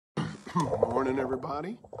Morning,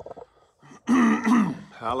 everybody.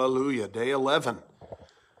 Hallelujah. Day 11.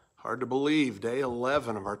 Hard to believe. Day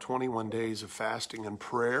 11 of our 21 days of fasting and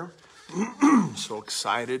prayer. So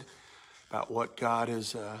excited about what God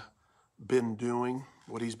has been doing,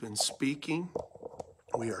 what he's been speaking.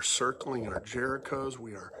 We are circling our Jerichos.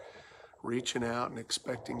 We are reaching out and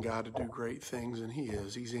expecting God to do great things, and he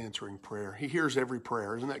is. He's answering prayer. He hears every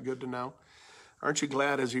prayer. Isn't that good to know? Aren't you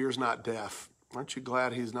glad his ear's not deaf? Aren't you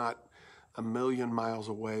glad he's not a million miles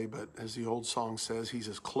away, but as the old song says, he's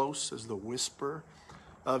as close as the whisper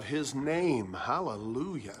of his name.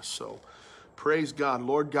 Hallelujah. So praise God.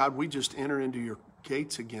 Lord God, we just enter into your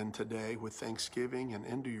gates again today with thanksgiving and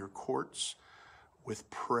into your courts with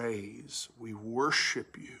praise. We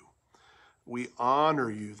worship you. We honor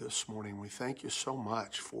you this morning. We thank you so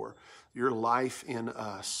much for your life in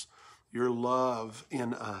us, your love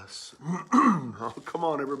in us. Oh, come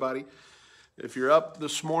on, everybody. If you're up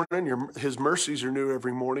this morning, his mercies are new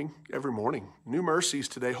every morning. New mercies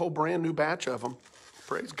today, whole brand new batch of them.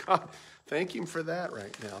 Praise God. Thank him for that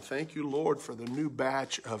right now. Thank you, Lord, for the new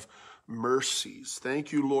batch of mercies.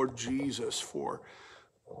 Thank you, Lord Jesus, for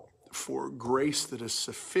grace that is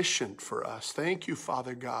sufficient for us. Thank you,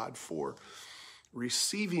 Father God, for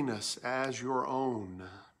receiving us as your own.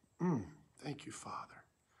 Thank you, Father.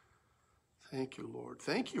 Thank you, Lord.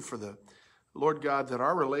 Thank you for the Lord God, that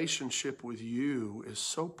our relationship with you is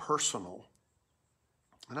so personal.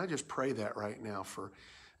 And I just pray that right now for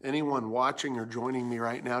anyone watching or joining me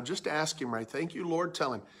right now. Just ask him, right? Thank you, Lord.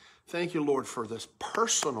 Tell him, thank you, Lord, for this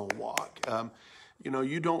personal walk.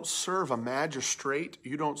 You don't serve a magistrate.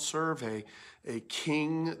 You don't serve a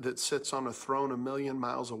king that sits on a throne a million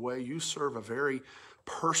miles away. You serve a very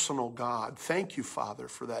personal God. Thank you, Father,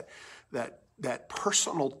 for that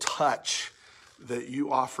personal touch that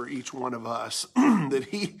you offer each one of us, that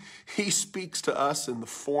he speaks to us in the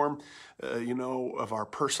form, of our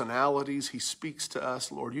personalities. He speaks to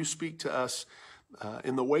us, Lord. You speak to us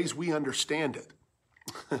in the ways we understand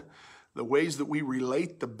it, the ways that we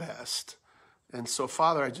relate the best. And so,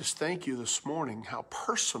 Father, I just thank you this morning how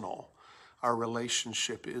personal our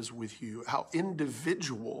relationship is with you, how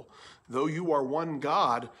individual, though you are one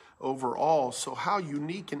God over all, so how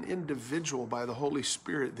unique and individual by the Holy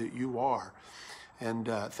Spirit that you are. And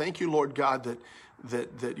thank you, Lord God,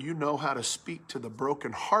 that you know how to speak to the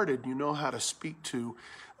brokenhearted. You know how to speak to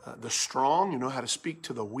the strong. You know how to speak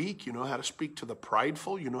to the weak. You know how to speak to the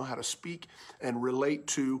prideful. You know how to speak and relate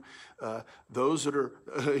to those that are,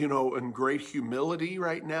 in great humility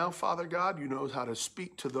right now, Father God. You know how to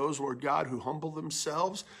speak to those, Lord God, who humble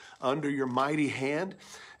themselves under your mighty hand.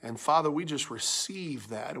 And Father, we just receive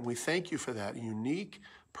that, and we thank you for that unique,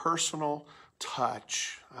 personal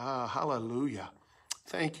touch. Hallelujah.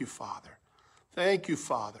 Thank you, Father. Thank you,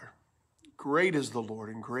 Father. Great is the Lord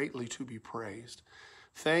and greatly to be praised.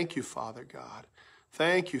 Thank you, Father God.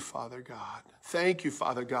 Thank you, Father God. Thank you,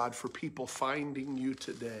 Father God, for people finding you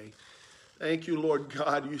today. Thank you, Lord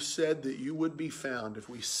God. You said that you would be found if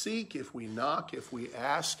we seek, if we knock, if we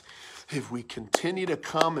ask, if we continue to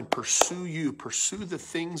come and pursue you, pursue the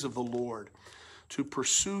things of the Lord, to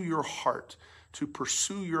pursue your heart, to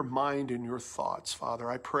pursue your mind and your thoughts. Father,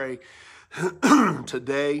 I pray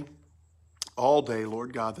today, all day,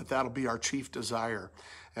 Lord God, that'll be our chief desire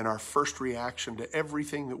and our first reaction to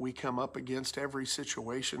everything that we come up against, every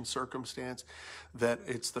situation, circumstance, that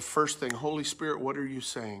it's the first thing. Holy Spirit, what are you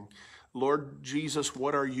saying? Lord Jesus,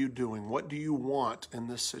 what are you doing? What do you want in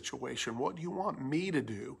this situation? What do you want me to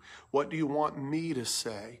do? What do you want me to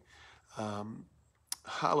say?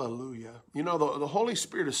 Hallelujah. The Holy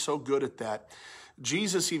Spirit is so good at that.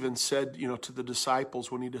 Jesus even said, to the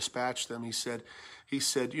disciples when he dispatched them, he said,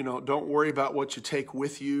 don't worry about what you take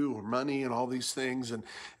with you or money and all these things. And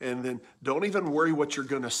then don't even worry what you're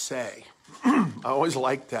going to say. I always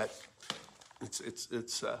like that.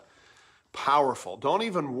 It's powerful. Don't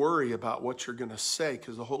even worry about what you're going to say,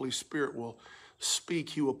 because the Holy Spirit will speak.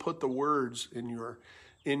 He will put the words in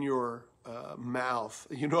your mouth.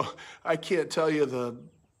 I can't tell you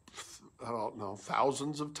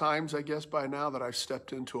thousands of times, I guess by now, that I've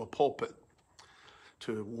stepped into a pulpit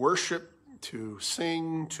to worship, to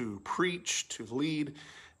sing, to preach, to lead.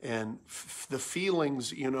 And the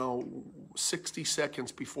feelings, 60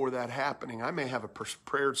 seconds before that happening, I may have a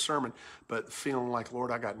prepared sermon, but feeling like,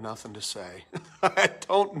 Lord, I got nothing to say. I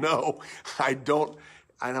don't know. I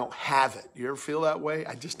don't have it. You ever feel that way?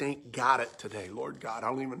 I just ain't got it today, Lord God. I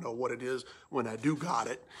don't even know what it is when I do got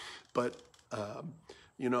it. But,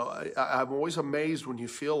 I'm always amazed when you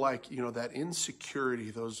feel like, that insecurity,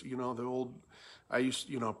 those, the old,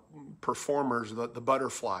 performers, the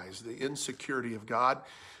butterflies, the insecurity of God.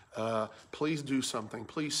 Please do something.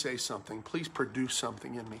 Please say something. Please produce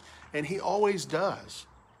something in me. And he always does.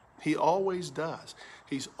 He always does.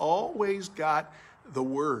 He's always got the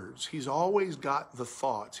words. He's always got the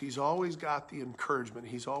thoughts. He's always got the encouragement.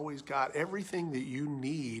 He's always got everything that you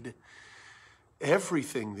need.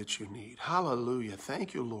 Everything that you need. Hallelujah.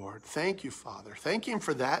 Thank you, Lord. Thank you, Father. Thank him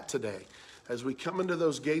for that today. As we come into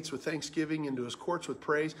those gates with thanksgiving, into his courts with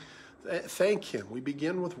praise, thank him. We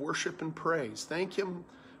begin with worship and praise. Thank him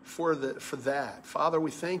for that. Father, we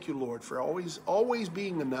thank you, Lord, for always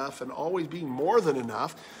being enough and always being more than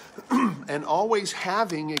enough and always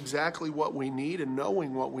having exactly what we need and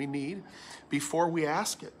knowing what we need before we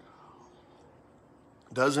ask it.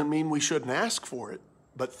 Doesn't mean we shouldn't ask for it,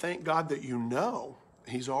 but thank God that you know.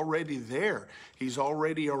 He's already there. He's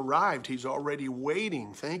already arrived. He's already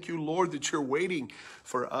waiting. Thank you, Lord, that you're waiting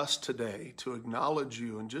for us today to acknowledge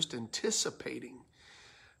you and just anticipating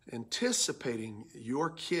your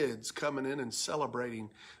kids coming in and celebrating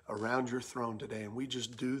around your throne today. And we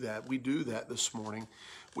just do that. We do that this morning.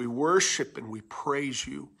 We worship and we praise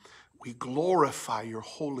you. We glorify your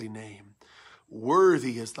holy name.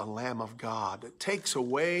 Worthy is the Lamb of God that takes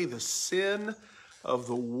away the sin of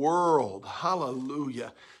the world.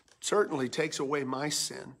 Hallelujah. Certainly takes away my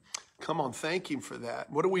sin. Come on, thank him for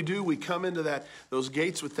that. What do? We come into those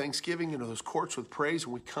gates with thanksgiving, into those courts with praise,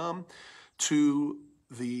 and we come to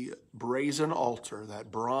the brazen altar,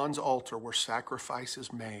 that bronze altar where sacrifice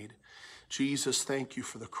is made. Jesus, thank you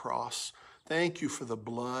for the cross. Thank you for the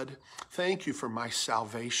blood. Thank you for my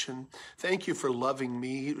salvation. Thank you for loving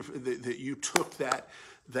me, that you took that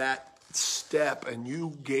step and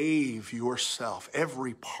you gave yourself,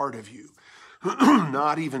 every part of you,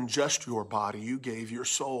 not even just your body. You gave your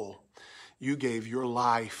soul. You gave your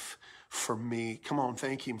life for me. Come on,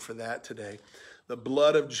 thank him for that today. The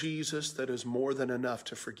blood of Jesus that is more than enough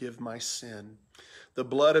to forgive my sin. The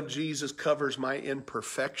blood of Jesus covers my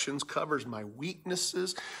imperfections, covers my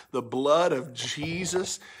weaknesses. The blood of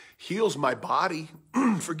Jesus heals my body.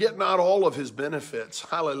 Forget not all of his benefits.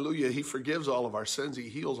 Hallelujah. He forgives all of our sins. He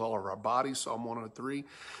heals all of our bodies. Psalm 103.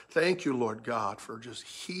 Thank you, Lord God, for just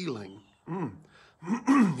healing.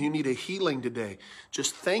 You need a healing today.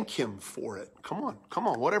 Just thank him for it. Come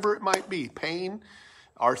on. Whatever it might be. Pain,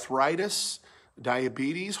 arthritis,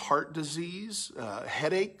 diabetes, heart disease,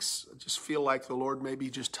 headaches. I just feel like the Lord may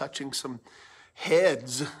be just touching some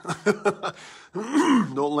heads.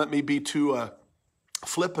 Don't let me be too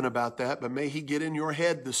flippant about that, but may he get in your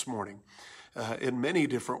head this morning in many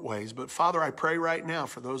different ways. But Father, I pray right now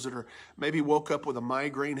for those that are maybe woke up with a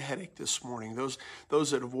migraine headache this morning, those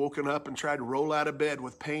that have woken up and tried to roll out of bed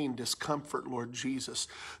with pain, discomfort, Lord Jesus,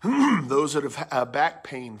 those that have back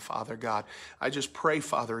pain, Father God, I just pray,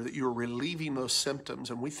 Father, that you're relieving those symptoms.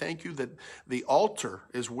 And we thank you that the altar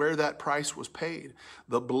is where that price was paid.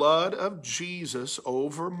 The blood of Jesus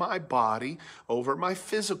over my body, over my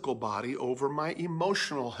physical body, over my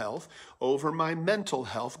emotional health, over my mental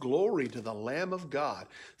health. Glory to the Lamb of God.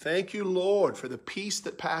 Thank you, Lord, for the peace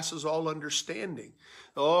that passes all understanding.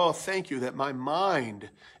 Oh, thank you that my mind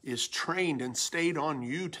is trained and stayed on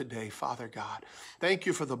you today, Father God. Thank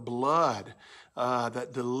you for the blood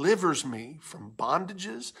that delivers me from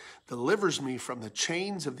bondages, delivers me from the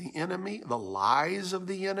chains of the enemy, the lies of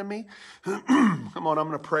the enemy. Come on, I'm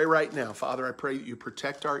going to pray right now. Father, I pray that you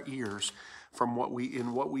protect our ears from what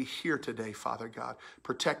we hear today, Father God.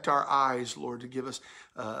 Protect our eyes, Lord, to give us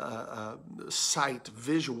sight,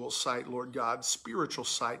 visual sight, Lord God, spiritual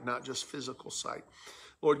sight, not just physical sight.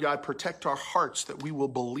 Lord God, protect our hearts that we will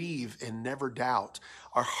believe and never doubt.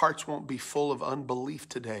 Our hearts won't be full of unbelief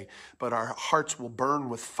today, but our hearts will burn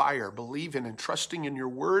with fire, believing and trusting in your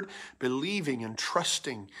word, believing and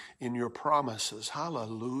trusting in your promises.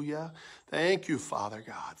 Hallelujah. Thank you, Father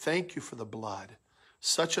God. Thank you for the blood.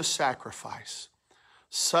 Such a sacrifice,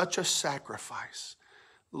 such a sacrifice.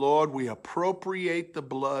 Lord, we appropriate the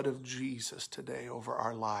blood of Jesus today over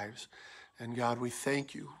our lives. And God, we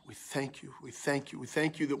thank you. We thank you. We thank you. We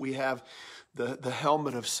thank you that we have the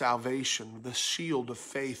helmet of salvation, the shield of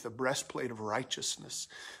faith, the breastplate of righteousness.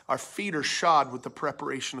 Our feet are shod with the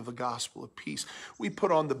preparation of the gospel of peace. We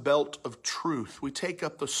put on the belt of truth. We take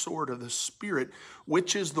up the sword of the Spirit,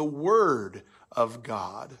 which is the word of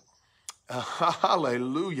God.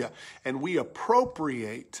 Hallelujah. And we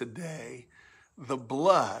appropriate today the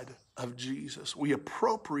blood of Jesus. We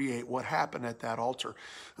appropriate what happened at that altar.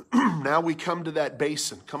 Now we come to that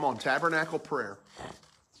basin. Come on, tabernacle prayer.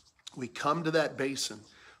 We come to that basin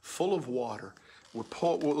full of water.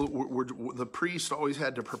 The priest always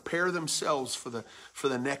had to prepare themselves for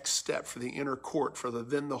the next step, for the inner court,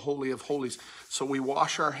 then the Holy of Holies. So we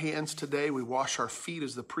wash our hands today, we wash our feet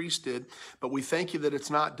as the priest did, but we thank you that it's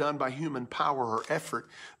not done by human power or effort,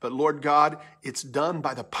 but Lord God, it's done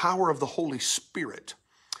by the power of the Holy Spirit.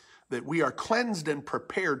 That we are cleansed and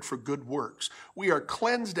prepared for good works. We are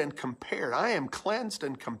cleansed and compared. I am cleansed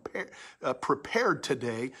and prepared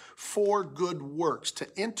today for good works, to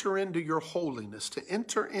enter into your holiness, to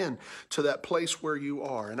enter into that place where you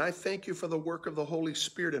are. And I thank you for the work of the Holy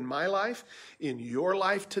Spirit in my life, in your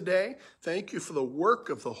life today. Thank you for the work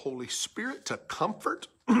of the Holy Spirit to comfort,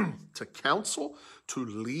 to counsel, to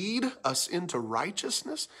lead us into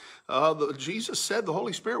righteousness. Jesus said the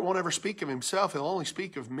Holy Spirit won't ever speak of himself. He'll only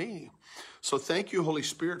speak of me. So thank you, Holy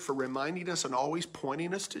Spirit, for reminding us and always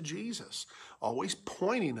pointing us to Jesus. Always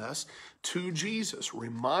pointing us to Jesus,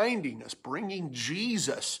 reminding us, bringing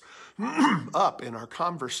Jesus up in our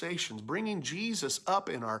conversations, bringing Jesus up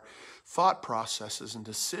in our thought processes and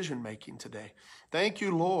decision making today. Thank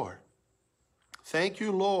you, Lord. Thank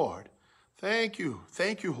you, Lord. Thank you.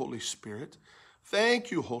 Thank you, Holy Spirit. Thank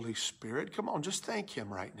you, Holy Spirit. Come on, just thank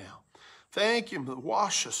him right now. Thank him.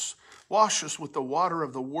 Wash us. Wash us with the water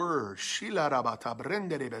of the word.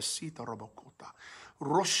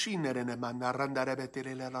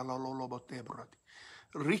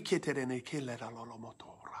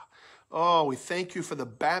 Oh, we thank you for the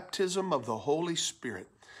baptism of the Holy Spirit.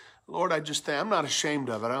 Lord, I just think, I'm not ashamed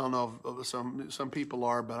of it. I don't know if some people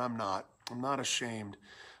are, but I'm not. I'm not ashamed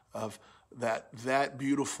of that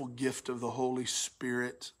beautiful gift of the Holy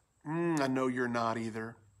Spirit. I know you're not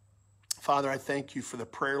either. Father, I thank you for the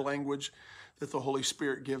prayer language that the Holy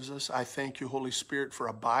Spirit gives us. I thank you, Holy Spirit, for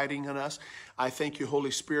abiding in us. I thank you,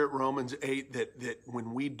 Holy Spirit, Romans 8, that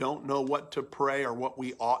when we don't know what to pray or what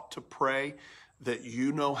we ought to pray, that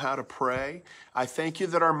you know how to pray. I thank you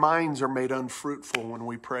that our minds are made unfruitful when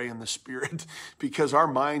we pray in the Spirit, because our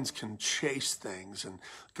minds can chase things and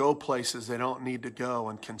go places they don't need to go,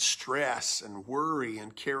 and can stress and worry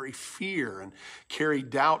and carry fear and carry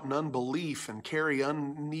doubt and unbelief and carry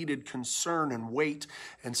unneeded concern and weight.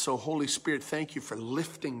 And so, Holy Spirit, thank you for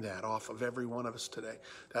lifting that off of every one of us today.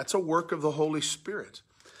 That's a work of the Holy Spirit.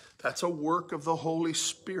 That's a work of the Holy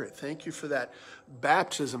Spirit. Thank you for that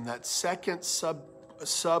baptism, that second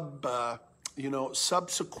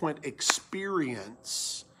subsequent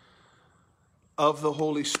experience of the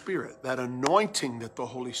Holy Spirit, that anointing that the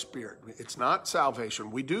Holy Spirit, it's not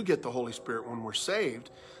salvation. We do get the Holy Spirit when we're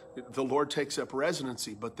saved. The Lord takes up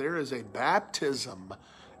residency, but there is a baptism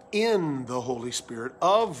in the Holy Spirit,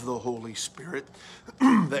 of the Holy Spirit,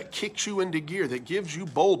 that kicks you into gear, that gives you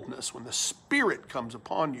boldness when the Spirit comes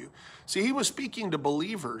upon you. See, he was speaking to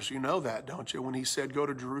believers, you know that, don't you? When he said, go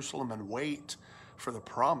to Jerusalem and wait for the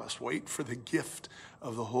promise, wait for the gift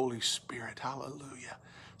of the Holy Spirit. Hallelujah.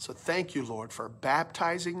 So thank you, Lord, for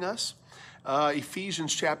baptizing us.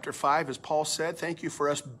 Ephesians chapter 5, as Paul said, thank you for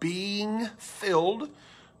us being filled.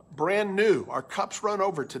 Brand new. Our cups run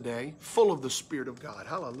over today, full of the Spirit of God.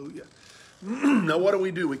 Hallelujah. Now what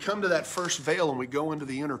do? We come to that first veil and we go into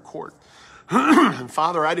the inner court. And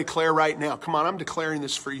Father, I declare right now, come on, I'm declaring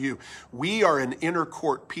this for you. We are an inner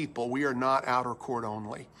court people. We are not outer court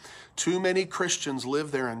only. Too many Christians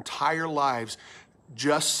live their entire lives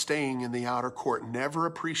just staying in the outer court, never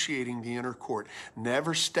appreciating the inner court,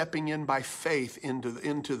 never stepping in by faith into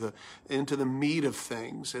the meat of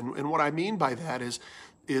things. And what I mean by that is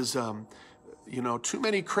too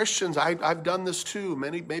many Christians, I've done this too,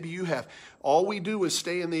 maybe you have. All we do is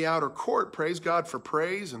stay in the outer court, praise God for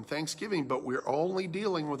praise and thanksgiving, but we're only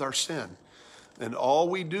dealing with our sin. And all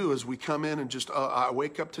we do is we come in and just, I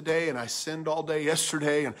wake up today and I sinned all day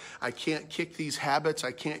yesterday, and I can't kick these habits.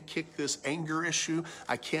 I can't kick this anger issue.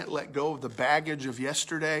 I can't let go of the baggage of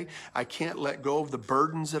yesterday. I can't let go of the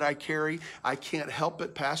burdens that I carry. I can't help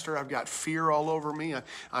it, Pastor. I've got fear all over me.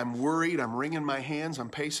 I'm worried. I'm wringing my hands. I'm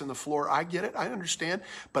pacing the floor. I get it. I understand.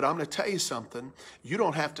 But I'm going to tell you something. You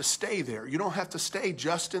don't have to stay there. You don't have to stay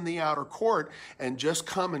just in the outer court and just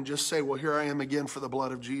come and just say, well, here I am again for the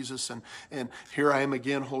blood of Jesus, and here I am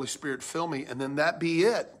again, Holy Spirit, fill me, and then that be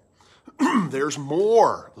it. There's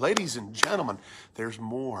more. Ladies and gentlemen, there's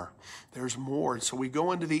more. There's more. And so we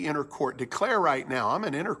go into the inner court. Declare right now, I'm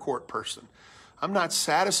an inner court person. I'm not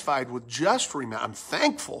satisfied with just remember. I'm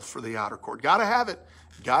thankful for the outer court. Got to have it.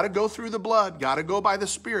 Got to go through the blood. Got to go by the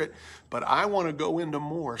Spirit. But I want to go into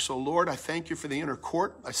more. So, Lord, I thank you for the inner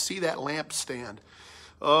court. I see that lampstand.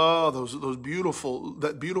 Oh,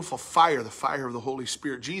 that beautiful fire, the fire of the Holy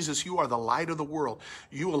Spirit. Jesus, you are the light of the world.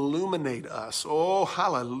 You illuminate us. Oh,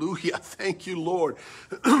 hallelujah. Thank you, Lord.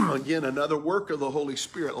 Again, another work of the Holy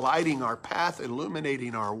Spirit, lighting our path,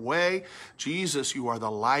 illuminating our way. Jesus, you are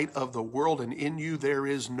the light of the world, and in you there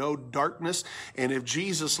is no darkness. And if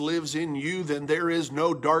Jesus lives in you, then there is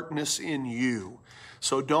no darkness in you.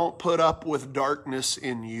 So don't put up with darkness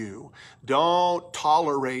in you. Don't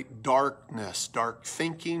tolerate darkness, dark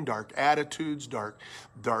thinking, dark attitudes, dark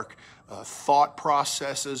thought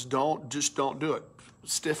processes. Don't do it.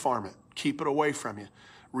 Stiff arm it. Keep it away from you.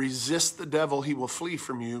 Resist the devil, he will flee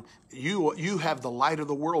from you. You have the light of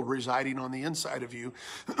the world residing on the inside of you.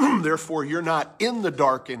 Therefore, you're not in the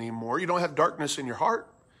dark anymore. You don't have darkness in your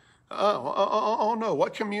heart. Oh no.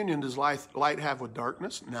 What communion does light have with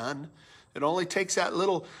darkness? None. It only takes that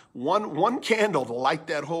little one candle to light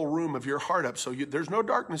that whole room of your heart up. So there's no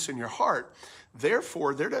darkness in your heart.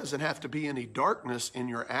 Therefore, there doesn't have to be any darkness in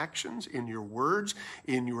your actions, in your words,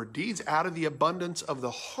 in your deeds. Out of the abundance of the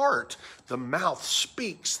heart, the mouth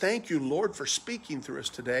speaks. Thank you, Lord, for speaking through us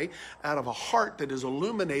today out of a heart that is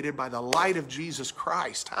illuminated by the light of Jesus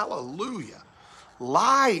Christ. Hallelujah.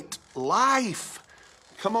 Light, life.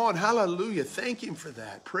 Come on, hallelujah. Thank him for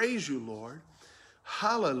that. Praise you, Lord.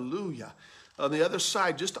 Hallelujah. On the other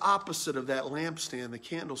side, just opposite of that lampstand, the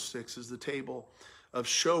candlesticks, is the table of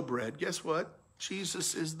showbread. Guess what?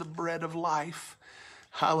 Jesus is the bread of life.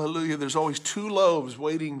 Hallelujah. There's always 2 loaves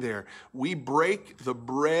waiting there. We break the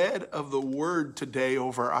bread of the word today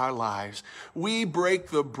over our lives. We break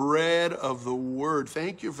the bread of the word.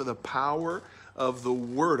 Thank you for the power of the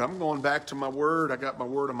word. I'm going back to my word. I got my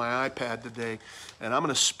word on my iPad today, and I'm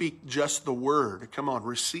going to speak just the word. Come on,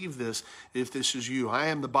 receive this if this is you. I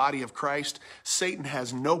am the body of Christ. Satan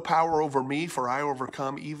has no power over me, for I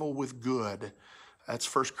overcome evil with good.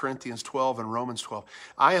 That's 1 Corinthians 12 and Romans 12.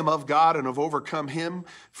 I am of God and have overcome him,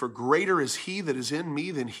 for greater is he that is in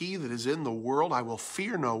me than he that is in the world. I will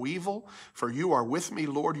fear no evil, for you are with me,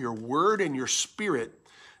 Lord. Your word and your spirit,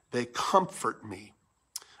 they comfort me.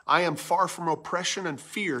 I am far from oppression, and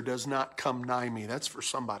fear does not come nigh me. That's for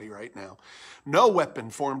somebody right now. No weapon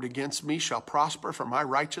formed against me shall prosper, for my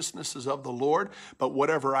righteousness is of the Lord. But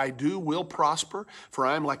whatever I do will prosper, for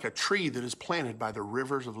I am like a tree that is planted by the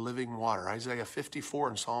rivers of living water. Isaiah 54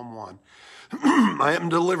 and Psalm 1. I am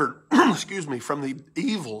delivered, from the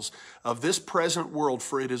evils of this present world,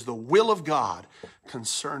 for it is the will of God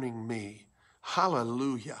concerning me.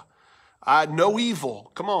 Hallelujah. No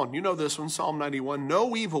evil, come on, you know this one, Psalm 91,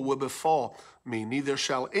 no evil will befall me, neither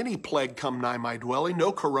shall any plague come nigh my dwelling,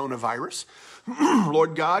 no coronavirus,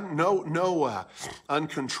 Lord God, no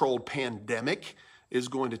uncontrolled pandemic is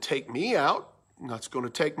going to take me out, that's going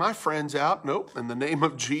to take my friends out, nope, in the name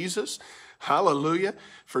of Jesus, hallelujah,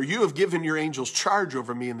 for you have given your angels charge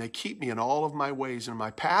over me, and they keep me in all of my ways, in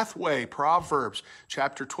my pathway, Proverbs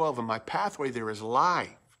chapter 12, in my pathway there is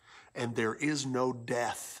life, and there is no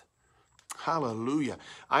death. Hallelujah.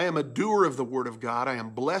 I am a doer of the word of God. I am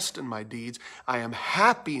blessed in my deeds. I am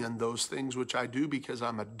happy in those things which I do because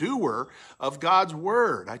I'm a doer of God's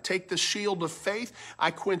word. I take the shield of faith. I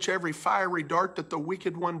quench every fiery dart that the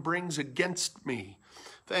wicked one brings against me.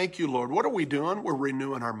 Thank you, Lord. What are we doing? We're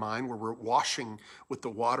renewing our mind. We're washing with the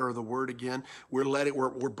water of the word again.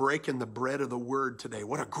 We're breaking the bread of the word today.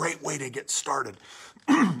 What a great way to get started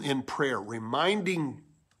in prayer. Reminding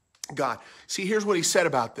God. See, here's what he said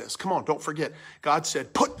about this. Come on, don't forget. God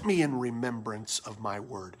said, put me in remembrance of my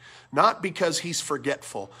word. Not because he's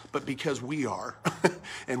forgetful, but because we are.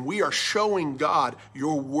 And we are showing God,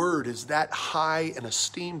 your word is that high and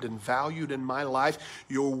esteemed and valued in my life.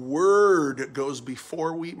 Your word goes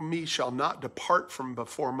before me, shall not depart from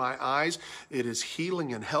before my eyes. It is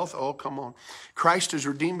healing and health. Oh, come on. Christ has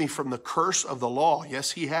redeemed me from the curse of the law.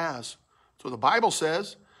 Yes, he has. That's what the Bible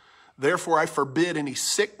says. Therefore, I forbid any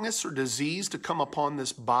sickness or disease to come upon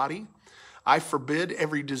this body. I forbid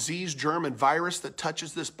every disease, germ, and virus that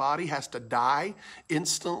touches this body has to die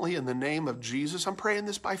instantly in the name of Jesus. I'm praying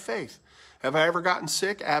this by faith. Have I ever gotten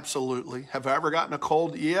sick? Absolutely. Have I ever gotten a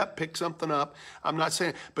cold? Yep, pick something up. I'm not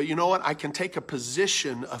saying, but you know what? I can take a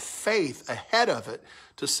position of faith ahead of it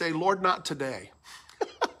to say, Lord, not today.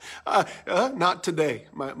 Not today.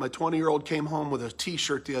 My 20-year-old came home with a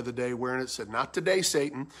T-shirt the other day wearing it, said, not today,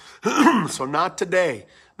 Satan. So not today.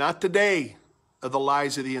 Not today of the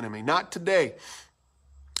lies of the enemy. Not today.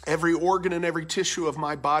 Every organ and every tissue of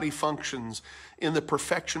my body functions in the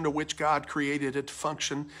perfection to which God created it to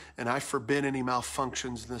function, and I forbid any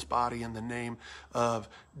malfunctions in this body in the name of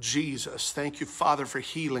Jesus. Thank you, Father, for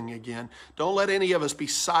healing again. Don't let any of us be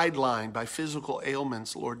sidelined by physical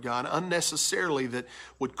ailments, Lord God, unnecessarily that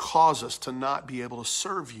would cause us to not be able to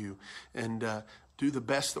serve you and do the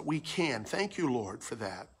best that we can. Thank you, Lord, for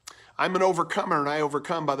that. I'm an overcomer, and I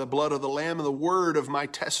overcome by the blood of the Lamb and the word of my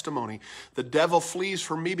testimony. The devil flees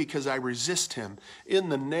from me because I resist him in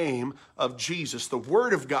the name of Jesus. The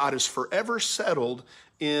word of God is forever settled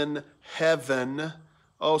in heaven.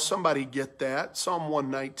 Oh, somebody get that. Psalm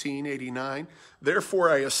 119:89. Therefore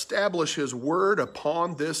I establish his word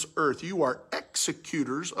upon this earth. You are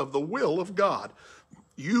executors of the will of God.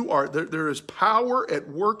 There is power at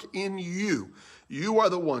work in you. You are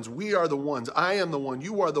the ones, we are the ones, I am the one,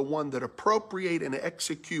 you are the one that appropriate and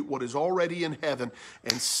execute what is already in heaven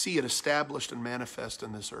and see it established and manifest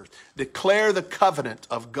in this earth. Declare the covenant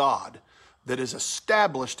of God that is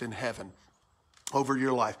established in heaven over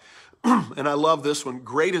your life. And I love this one.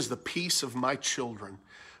 Great is the peace of my children,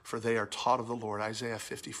 for they are taught of the Lord. Isaiah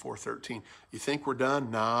 54:13. You think we're done?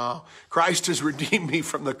 No. Christ has redeemed me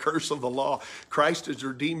from the curse of the law. Christ has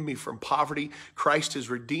redeemed me from poverty. Christ has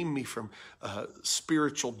redeemed me from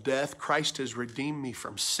spiritual death. Christ has redeemed me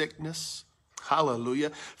from sickness. Hallelujah.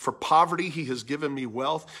 For poverty, he has given me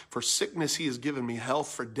wealth. For sickness, he has given me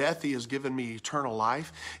health. For death, he has given me eternal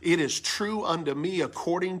life. It is true unto me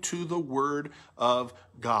according to the word of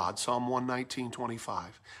God. Psalm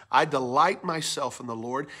 119:25. I delight myself in the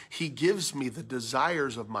Lord. He gives me the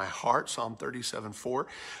desires of my heart. Psalm 37:4.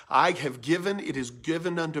 I have given, it is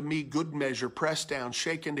given unto me good measure, pressed down,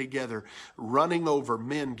 shaken together, running over,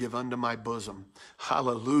 men give unto my bosom.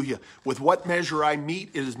 Hallelujah. With what measure I meet,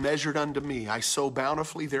 it is measured unto me. I sow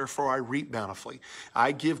bountifully, therefore I reap bountifully.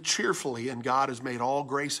 I give cheerfully, and God has made all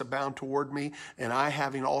grace abound toward me, and I,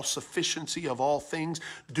 having all sufficiency of all things,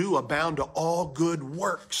 do abound to all good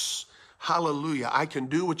works. Hallelujah. I can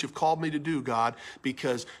do what you've called me to do, God,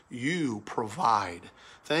 because you provide.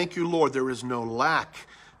 Thank you, Lord. There is no lack,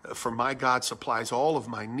 for my God supplies all of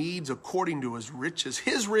my needs according to his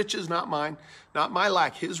riches, not mine, not my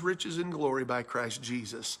lack, his riches in glory by Christ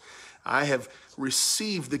Jesus. I have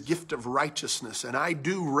received the gift of righteousness, and I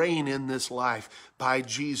do reign in this life by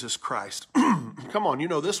Jesus Christ. Come on, you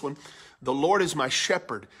know this one. The Lord is my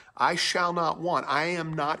shepherd. I shall not want. I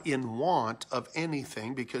am not in want of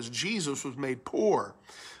anything, because Jesus was made poor,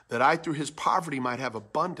 that I through his poverty might have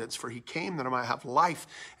abundance. For he came that I might have life,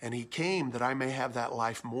 and he came that I may have that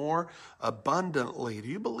life more abundantly. Do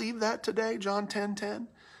you believe that today, John 10:10?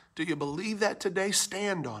 Do you believe that today?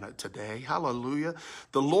 Stand on it today. Hallelujah.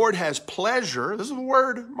 The Lord has pleasure. This is the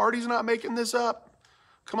word. Marty's not making this up.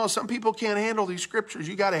 Come on, some people can't handle these scriptures.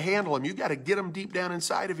 You got to handle them. You got to get them deep down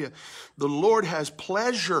inside of you. The Lord has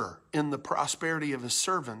pleasure in the prosperity of his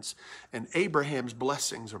servants, and Abraham's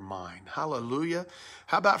blessings are mine. Hallelujah.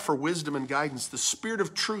 How about for wisdom and guidance? The Spirit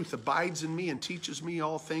of truth abides in me and teaches me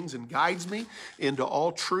all things and guides me into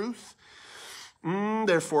all truth.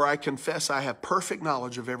 Therefore, I confess I have perfect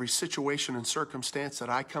knowledge of every situation and circumstance that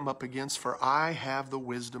I come up against, for I have the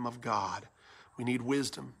wisdom of God. We need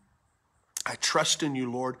wisdom. I trust in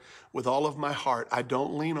you, Lord, with all of my heart. I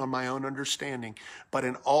don't lean on my own understanding, but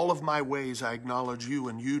in all of my ways I acknowledge you,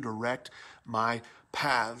 and you direct my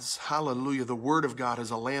paths. Hallelujah. The word of God is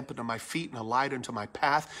a lamp unto my feet and a light unto my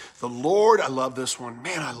path. The Lord, I love this one.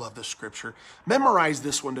 Man, I love this scripture. Memorize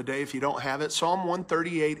this one today if you don't have it. Psalm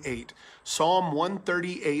 138:8. Psalm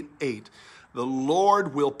 138:8. The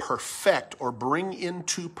Lord will perfect, or bring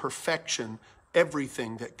into perfection,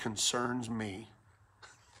 everything that concerns me.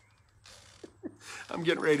 I'm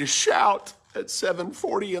getting ready to shout at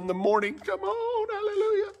 7:40 in the morning. Come on,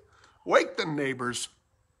 hallelujah. Wake the neighbors.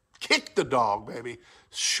 Kick the dog, baby.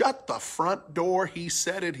 Shut the front door. He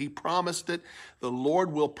said it. He promised it. The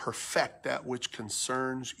Lord will perfect that which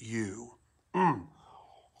concerns you.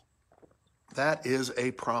 That is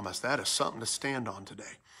a promise. That is something to stand on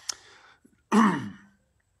today.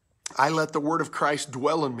 I let the word of Christ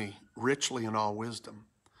dwell in me richly in all wisdom.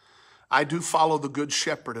 I do follow the good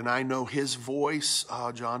shepherd, and I know his voice,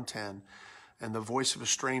 John 10, and the voice of a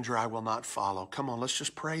stranger I will not follow. Come on, let's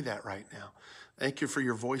just pray that right now. Thank you for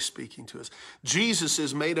your voice speaking to us. Jesus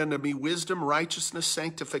is made unto me wisdom, righteousness,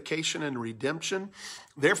 sanctification, and redemption.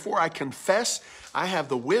 Therefore, I confess I have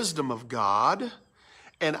the wisdom of God,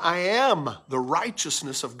 and I am the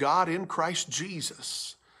righteousness of God in Christ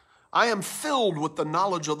Jesus. I am filled with the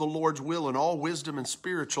knowledge of the Lord's will and all wisdom and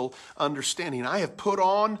spiritual understanding. I have put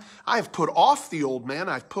off the old man.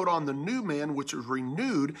 I've put on the new man, which is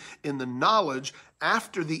renewed in the knowledge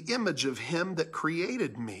after the image of him that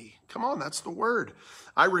created me. Come on, that's the word.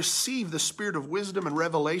 I receive the spirit of wisdom and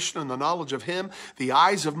revelation and the knowledge of him, the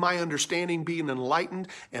eyes of my understanding being enlightened,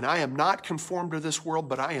 and I am not conformed to this world,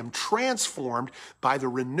 but I am transformed by the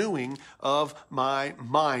renewing of my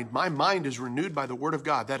mind. My mind is renewed by the word of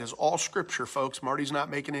God. That is all scripture, folks. Marty's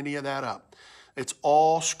not making any of that up. It's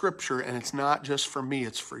all scripture, and it's not just for me,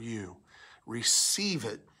 it's for you. Receive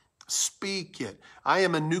it. Speak it. I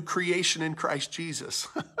am a new creation in Christ Jesus.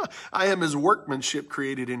 I am his workmanship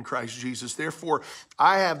created in Christ Jesus. Therefore,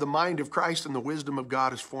 I have the mind of Christ and the wisdom of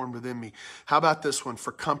God is formed within me. How about this one?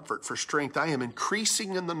 For comfort, for strength. I am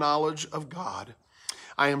increasing in the knowledge of God.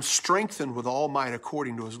 I am strengthened with all might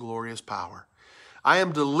according to his glorious power. I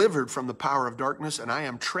am delivered from the power of darkness, and I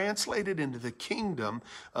am translated into the kingdom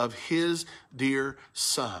of his dear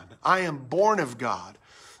Son. I am born of God.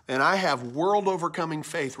 And I have world-overcoming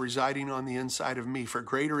faith residing on the inside of me. For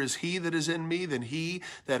greater is he that is in me than he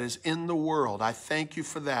that is in the world. I thank you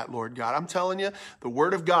for that, Lord God. I'm telling you, the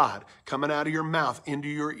word of God coming out of your mouth into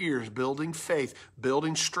your ears, building faith,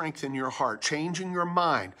 building strength in your heart, changing your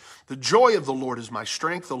mind. The joy of the Lord is my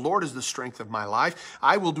strength. The Lord is the strength of my life.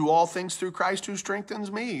 I will do all things through Christ who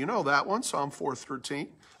strengthens me. You know that one,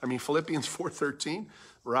 Philippians 4:13.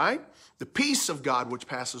 Right? The peace of God, which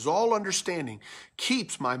passes all understanding,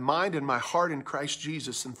 keeps my mind and my heart in Christ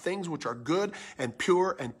Jesus. And things which are good and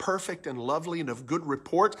pure and perfect and lovely and of good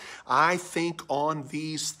report, I think on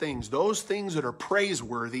these things. Those things that are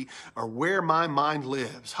praiseworthy are where my mind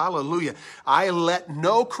lives. Hallelujah. I let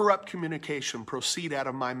no corrupt communication proceed out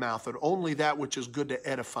of my mouth, but only that which is good to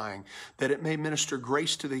edifying, that it may minister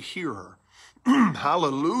grace to the hearer.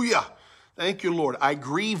 Hallelujah. Thank you, Lord. I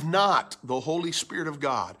grieve not the Holy Spirit of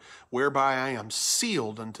God, whereby I am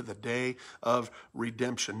sealed unto the day of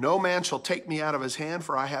redemption. No man shall take me out of his hand,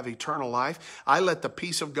 for I have eternal life. I let the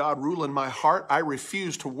peace of God rule in my heart. I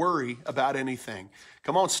refuse to worry about anything.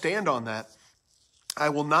 Come on, stand on that. I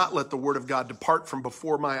will not let the word of God depart from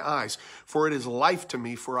before my eyes, for it is life to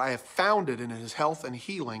me, for I have found it, and it is health and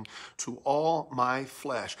healing to all my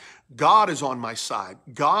flesh. God is on my side.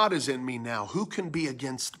 God is in me now. Who can be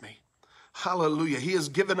against me? Hallelujah. He has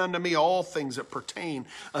given unto me all things that pertain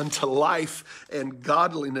unto life and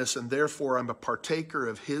godliness, and therefore I'm a partaker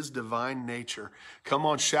of his divine nature. Come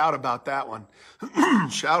on, shout about that one.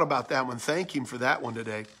 Shout about that one. Thank him for that one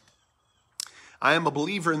today. I am a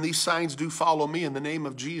believer, and these signs do follow me in the name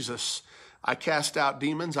of Jesus. I cast out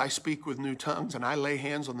demons, I speak with new tongues, and I lay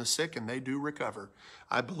hands on the sick, and they do recover.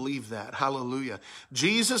 I believe that. Hallelujah.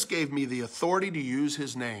 Jesus gave me the authority to use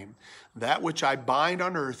his name. That which I bind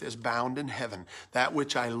on earth is bound in heaven. That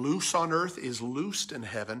which I loose on earth is loosed in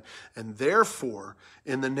heaven. And therefore,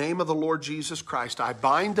 in the name of the Lord Jesus Christ, I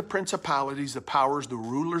bind the principalities, the powers, the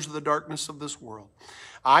rulers of the darkness of this world.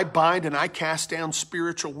 I bind and I cast down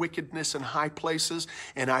spiritual wickedness in high places,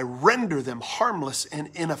 and I render them harmless and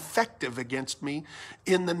ineffective against me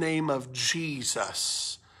in the name of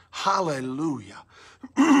Jesus. Hallelujah.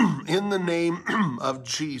 In the name of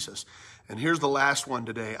Jesus. And here's the last one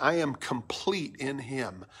today. I am complete in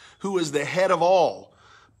him, who is the head of all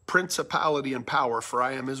principality and power, for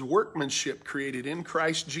I am his workmanship created in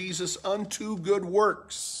Christ Jesus unto good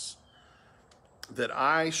works, that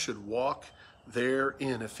I should walk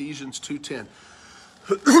therein. Ephesians 2:10.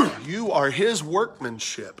 You are his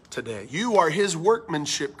workmanship today. You are his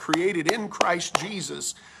workmanship created in Christ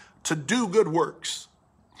Jesus to do good works.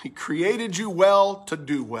 He created you well to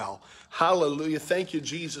do well. Hallelujah. Thank you,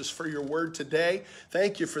 Jesus, for your word today.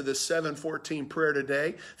 Thank you for this 7:14 prayer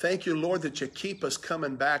today. Thank you, Lord, that you keep us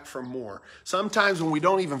coming back for more. Sometimes when we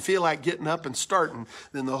don't even feel like getting up and starting,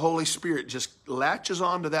 then the Holy Spirit just latches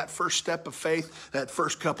on to that first step of faith, that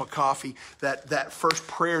first cup of coffee, that first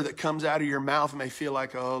prayer that comes out of your mouth. May feel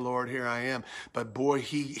like, oh, Lord, here I am. But boy,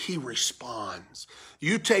 he responds.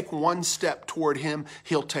 You take one step toward him,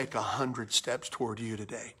 he'll take 100 steps toward you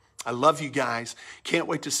today. I love you guys. Can't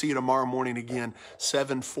wait to see you tomorrow morning again,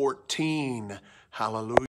 7:14. Hallelujah.